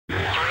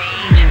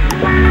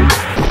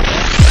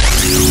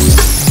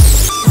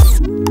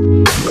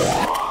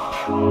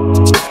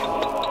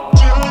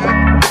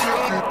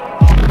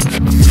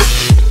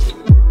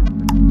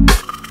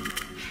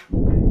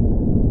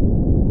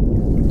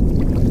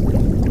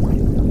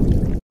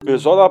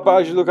Pessoal da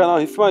página do canal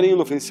Reef Marinho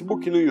no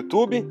Facebook e no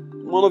YouTube,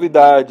 uma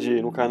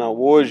novidade no canal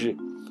hoje.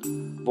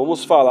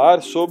 Vamos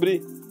falar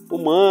sobre o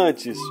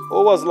mantis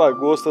ou as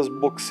lagostas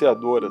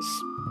boxeadoras.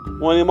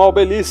 Um animal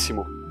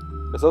belíssimo.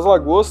 Essas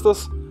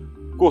lagostas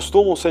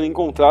costumam ser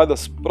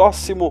encontradas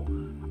próximo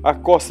à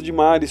costa de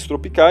mares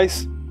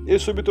tropicais e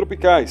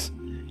subtropicais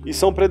e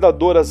são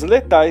predadoras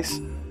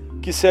letais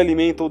que se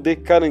alimentam de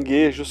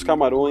caranguejos,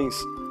 camarões,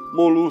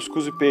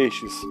 moluscos e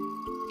peixes.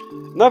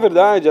 Na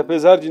verdade,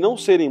 apesar de não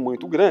serem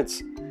muito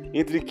grandes,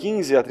 entre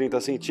 15 a 30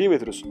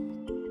 centímetros,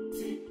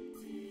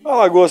 a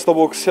lagosta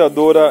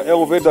boxeadora é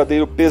um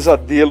verdadeiro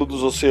pesadelo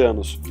dos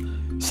oceanos,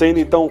 sendo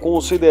então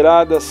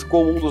consideradas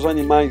como um dos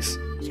animais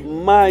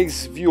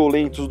mais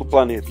violentos do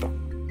planeta.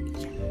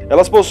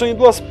 Elas possuem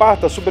duas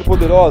patas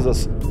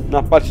superpoderosas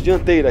na parte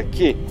dianteira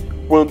que,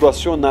 quando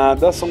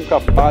acionadas, são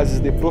capazes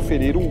de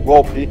proferir um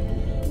golpe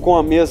com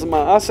a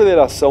mesma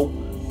aceleração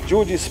de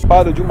um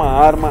disparo de uma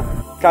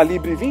arma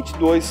calibre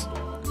 22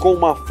 com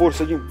uma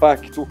força de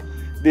impacto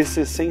de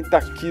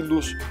 60 kg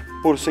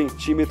por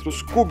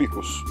centímetros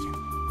cúbicos.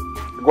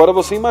 Agora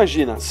você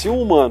imagina, se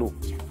um humano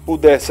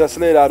pudesse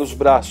acelerar os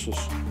braços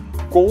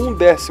com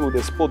 1/10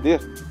 desse poder,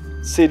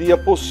 seria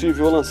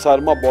possível lançar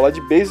uma bola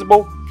de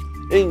beisebol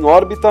em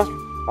órbita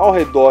ao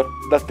redor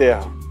da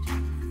Terra.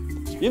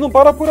 E não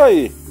para por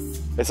aí.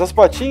 Essas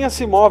patinhas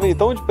se movem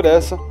tão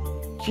depressa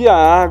que a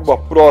água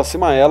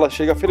próxima a ela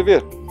chega a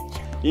ferver,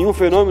 em um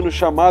fenômeno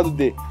chamado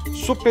de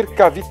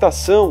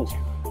supercavitação,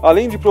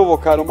 além de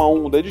provocar uma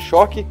onda de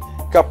choque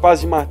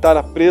capaz de matar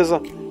a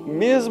presa,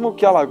 mesmo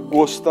que a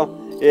lagosta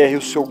erre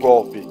o seu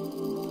golpe.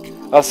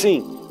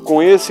 Assim,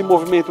 com esse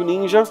movimento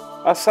ninja,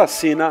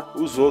 assassina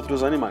os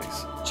outros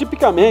animais.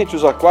 Tipicamente,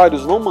 os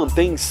aquários não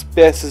mantêm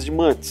espécies de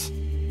mantis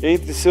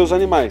entre seus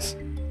animais,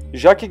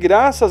 já que,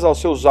 graças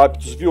aos seus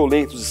hábitos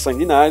violentos e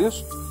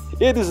sanguinários,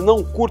 eles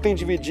não curtem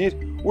dividir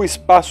o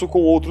espaço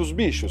com outros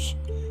bichos,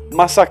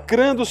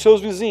 massacrando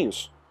seus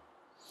vizinhos.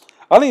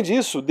 Além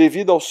disso,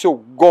 devido ao seu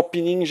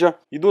golpe ninja,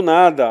 e do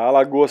nada a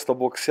lagosta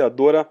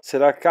boxeadora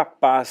será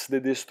capaz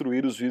de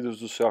destruir os vidros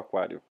do seu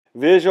aquário.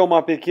 Veja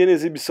uma pequena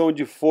exibição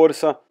de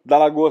força da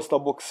lagosta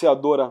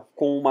boxeadora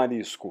com o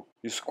marisco.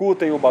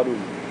 Escutem o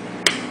barulho.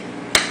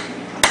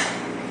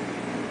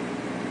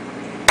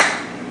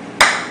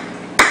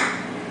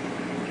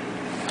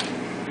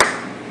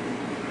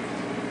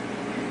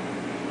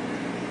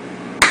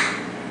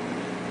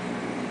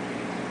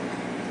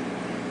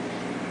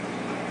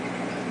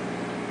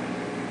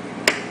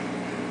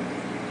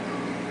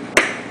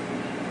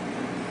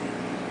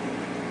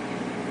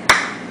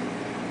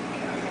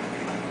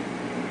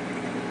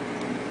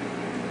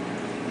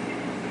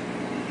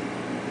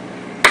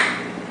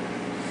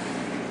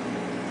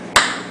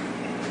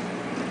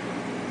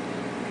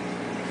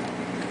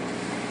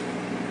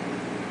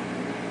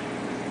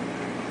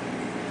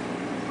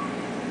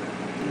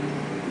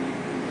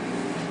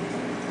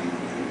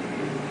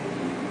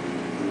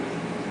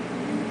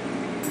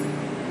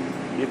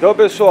 Então,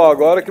 pessoal,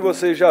 agora que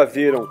vocês já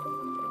viram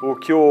o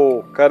que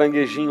o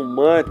caranguejinho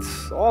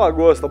mantis, ou a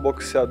lagosta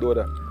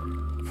boxeadora,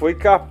 foi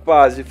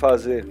capaz de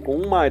fazer com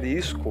um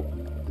marisco,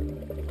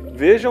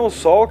 vejam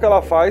só o que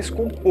ela faz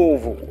com o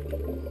polvo.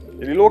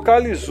 Ele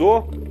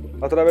localizou,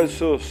 através dos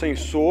seus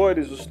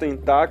sensores, dos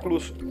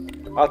tentáculos,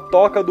 a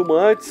toca do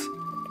mantis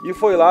e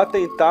foi lá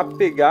tentar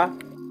pegar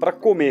para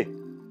comer.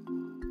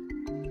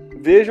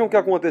 Vejam o que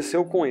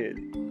aconteceu com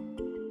ele.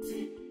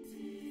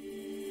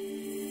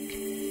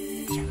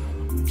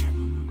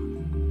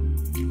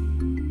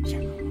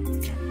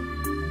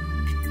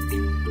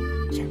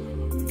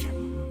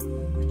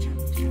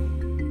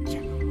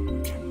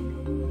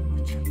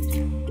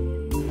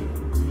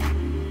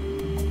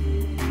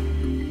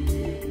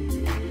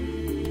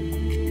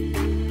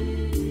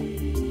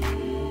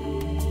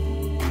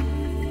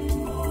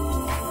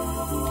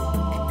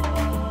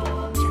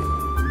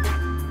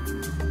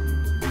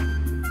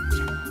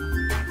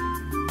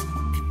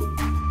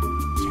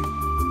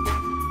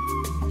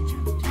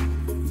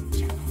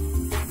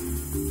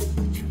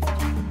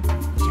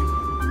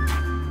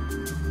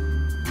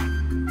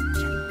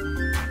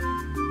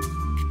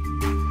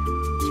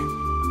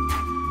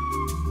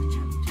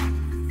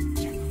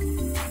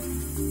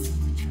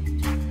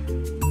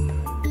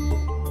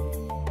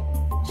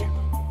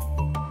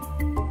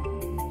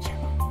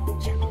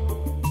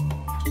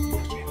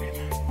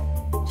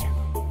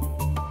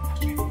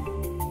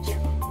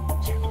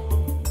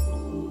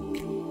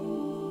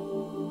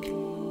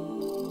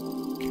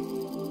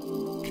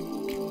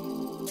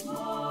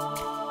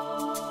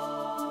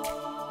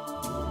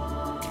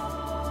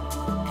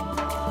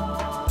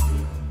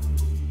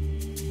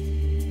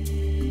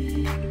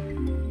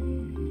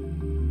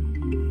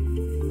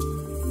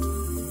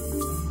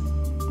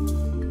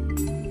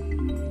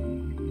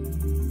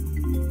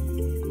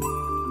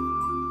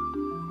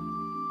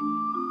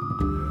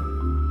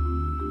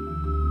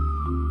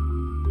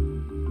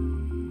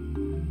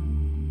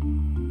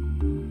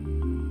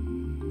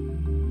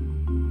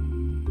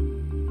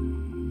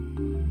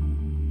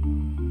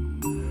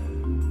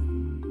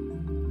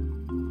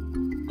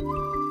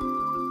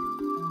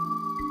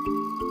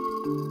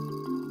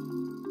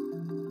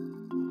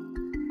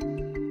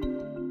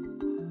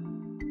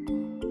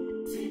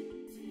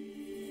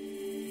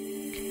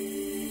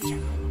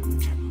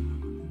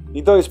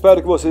 Então eu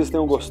espero que vocês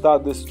tenham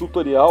gostado desse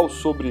tutorial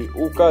sobre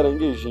o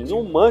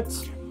caranguejinho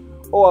mantis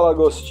ou a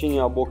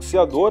lagostinha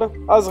boxeadora.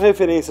 As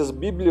referências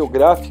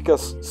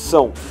bibliográficas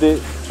são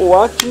de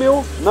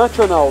Oatmeal,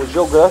 National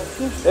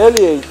Geographic,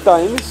 LA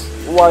Times,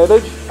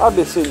 Wired,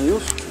 ABC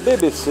News,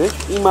 BBC,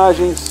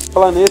 imagens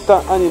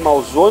Planeta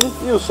Animal Zone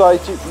e o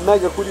site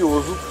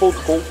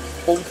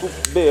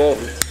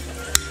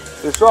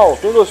megacurioso.com.br. Pessoal,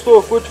 quem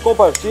gostou, curte,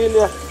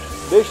 compartilha,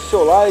 deixe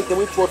seu like, é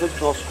muito importante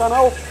para o nosso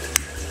canal.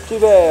 Se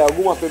tiver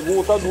alguma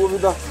pergunta,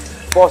 dúvida,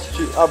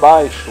 poste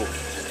abaixo.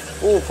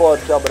 Um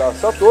forte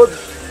abraço a todos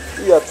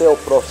e até o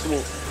próximo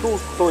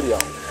tutorial.